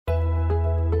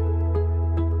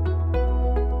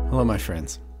Hello, my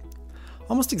friends.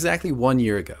 Almost exactly 1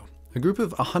 year ago, a group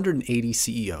of 180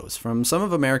 CEOs from some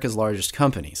of America's largest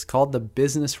companies, called the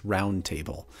Business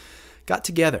Roundtable, got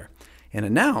together and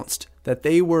announced that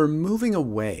they were moving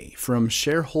away from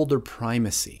shareholder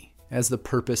primacy as the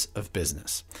purpose of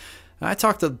business. I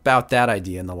talked about that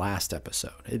idea in the last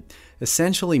episode. It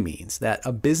essentially means that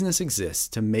a business exists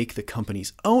to make the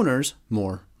company's owners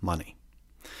more money.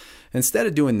 Instead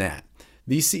of doing that,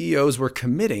 these CEOs were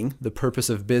committing the purpose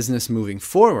of business moving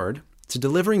forward to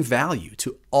delivering value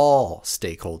to all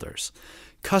stakeholders: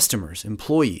 customers,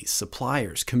 employees,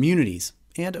 suppliers, communities,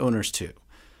 and owners too.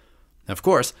 Now, of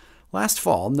course, last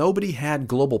fall, nobody had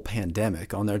global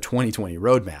pandemic on their 2020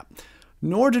 roadmap,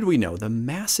 nor did we know the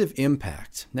massive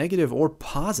impact, negative or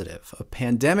positive, a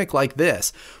pandemic like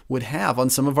this would have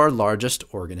on some of our largest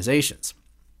organizations.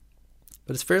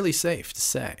 But it's fairly safe to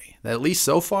say that at least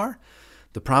so far,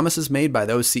 the promises made by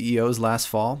those CEOs last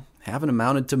fall haven't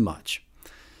amounted to much.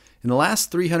 In the last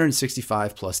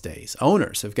 365 plus days,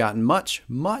 owners have gotten much,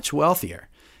 much wealthier,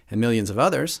 and millions of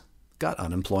others got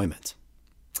unemployment.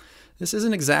 This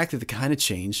isn't exactly the kind of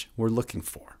change we're looking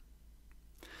for.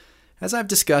 As I've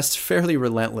discussed fairly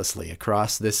relentlessly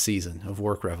across this season of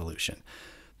Work Revolution,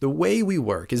 the way we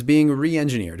work is being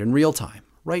re-engineered in real time,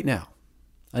 right now.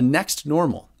 A next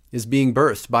normal is being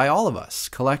birthed by all of us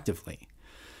collectively.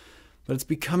 But it's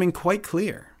becoming quite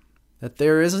clear that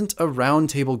there isn't a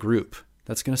roundtable group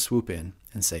that's going to swoop in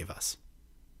and save us.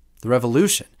 The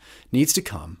revolution needs to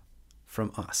come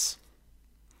from us.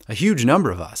 A huge number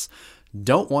of us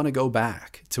don't want to go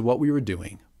back to what we were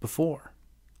doing before.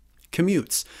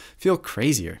 Commutes feel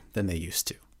crazier than they used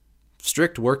to.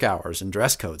 Strict work hours and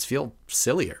dress codes feel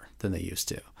sillier than they used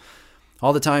to.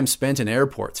 All the time spent in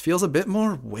airports feels a bit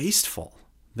more wasteful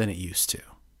than it used to.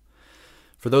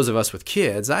 For those of us with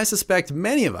kids, I suspect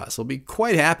many of us will be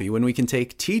quite happy when we can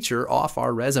take teacher off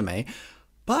our resume,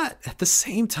 but at the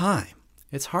same time,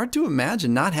 it's hard to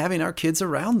imagine not having our kids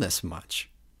around this much.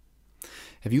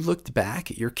 Have you looked back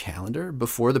at your calendar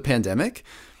before the pandemic?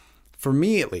 For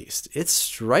me, at least, it's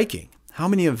striking how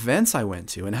many events I went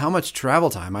to and how much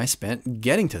travel time I spent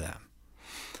getting to them.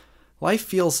 Life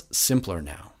feels simpler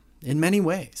now, in many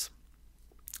ways.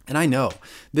 And I know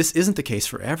this isn't the case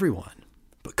for everyone,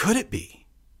 but could it be?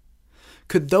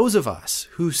 Could those of us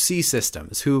who see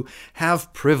systems, who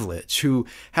have privilege, who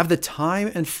have the time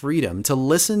and freedom to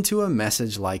listen to a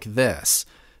message like this,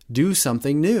 do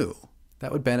something new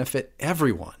that would benefit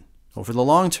everyone over the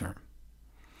long term?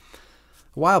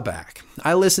 A while back,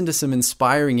 I listened to some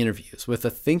inspiring interviews with a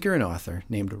thinker and author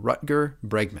named Rutger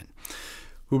Bregman,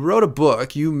 who wrote a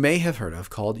book you may have heard of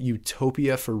called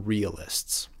Utopia for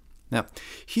Realists. Now,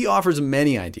 he offers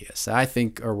many ideas that I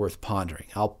think are worth pondering.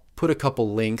 I'll put a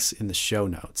couple links in the show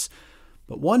notes.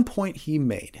 But one point he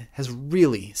made has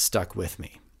really stuck with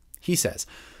me. He says,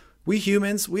 "We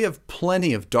humans, we have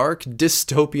plenty of dark,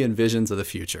 dystopian visions of the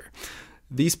future.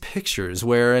 These pictures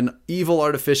where an evil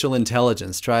artificial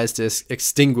intelligence tries to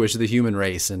extinguish the human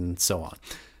race and so on.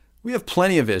 We have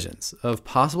plenty of visions of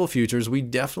possible futures we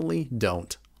definitely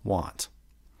don't want.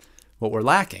 What we're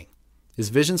lacking is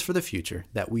visions for the future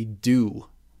that we do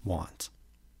want."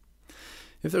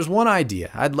 If there's one idea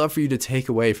I'd love for you to take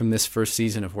away from this first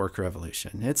season of Work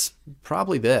Revolution, it's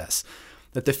probably this: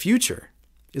 that the future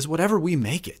is whatever we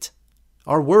make it.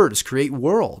 Our words create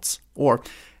worlds. Or,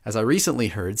 as I recently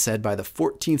heard said by the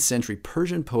 14th century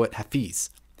Persian poet Hafiz,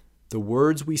 the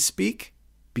words we speak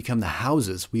become the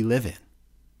houses we live in.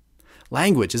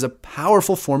 Language is a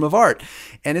powerful form of art,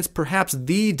 and it's perhaps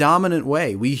the dominant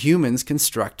way we humans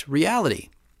construct reality.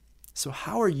 So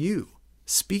how are you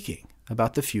speaking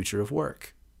about the future of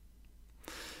work?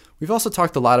 We've also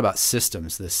talked a lot about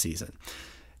systems this season.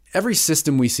 Every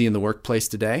system we see in the workplace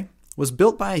today was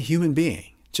built by a human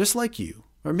being, just like you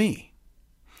or me.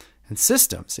 And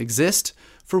systems exist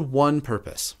for one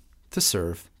purpose: to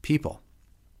serve people.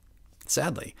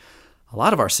 Sadly, a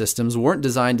lot of our systems weren't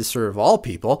designed to serve all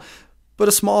people, but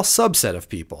a small subset of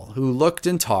people who looked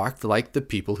and talked like the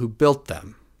people who built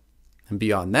them. And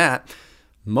beyond that,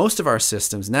 most of our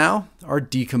systems now are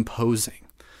decomposing.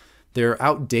 They're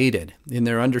outdated in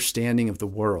their understanding of the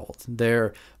world.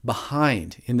 They're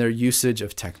behind in their usage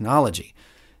of technology.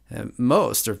 And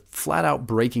most are flat out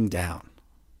breaking down.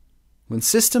 When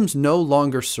systems no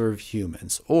longer serve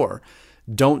humans, or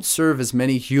don't serve as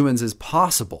many humans as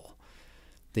possible,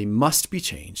 they must be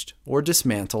changed or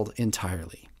dismantled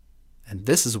entirely. And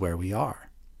this is where we are.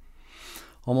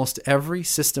 Almost every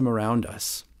system around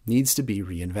us needs to be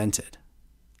reinvented.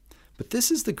 But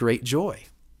this is the great joy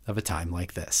of a time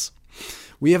like this.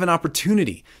 We have an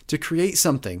opportunity to create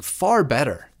something far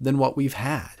better than what we've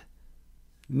had.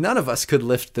 None of us could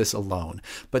lift this alone,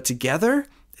 but together,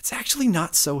 it's actually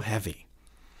not so heavy.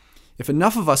 If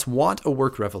enough of us want a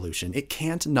work revolution, it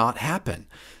can't not happen.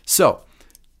 So,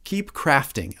 keep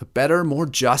crafting a better, more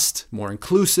just, more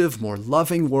inclusive, more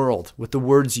loving world with the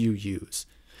words you use.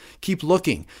 Keep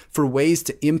looking for ways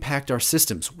to impact our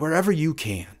systems wherever you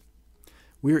can.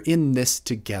 We're in this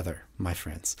together, my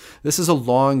friends. This is a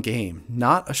long game,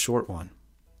 not a short one.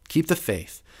 Keep the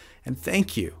faith, and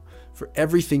thank you for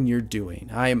everything you're doing.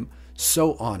 I am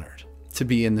so honored to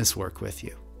be in this work with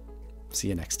you. See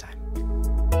you next time.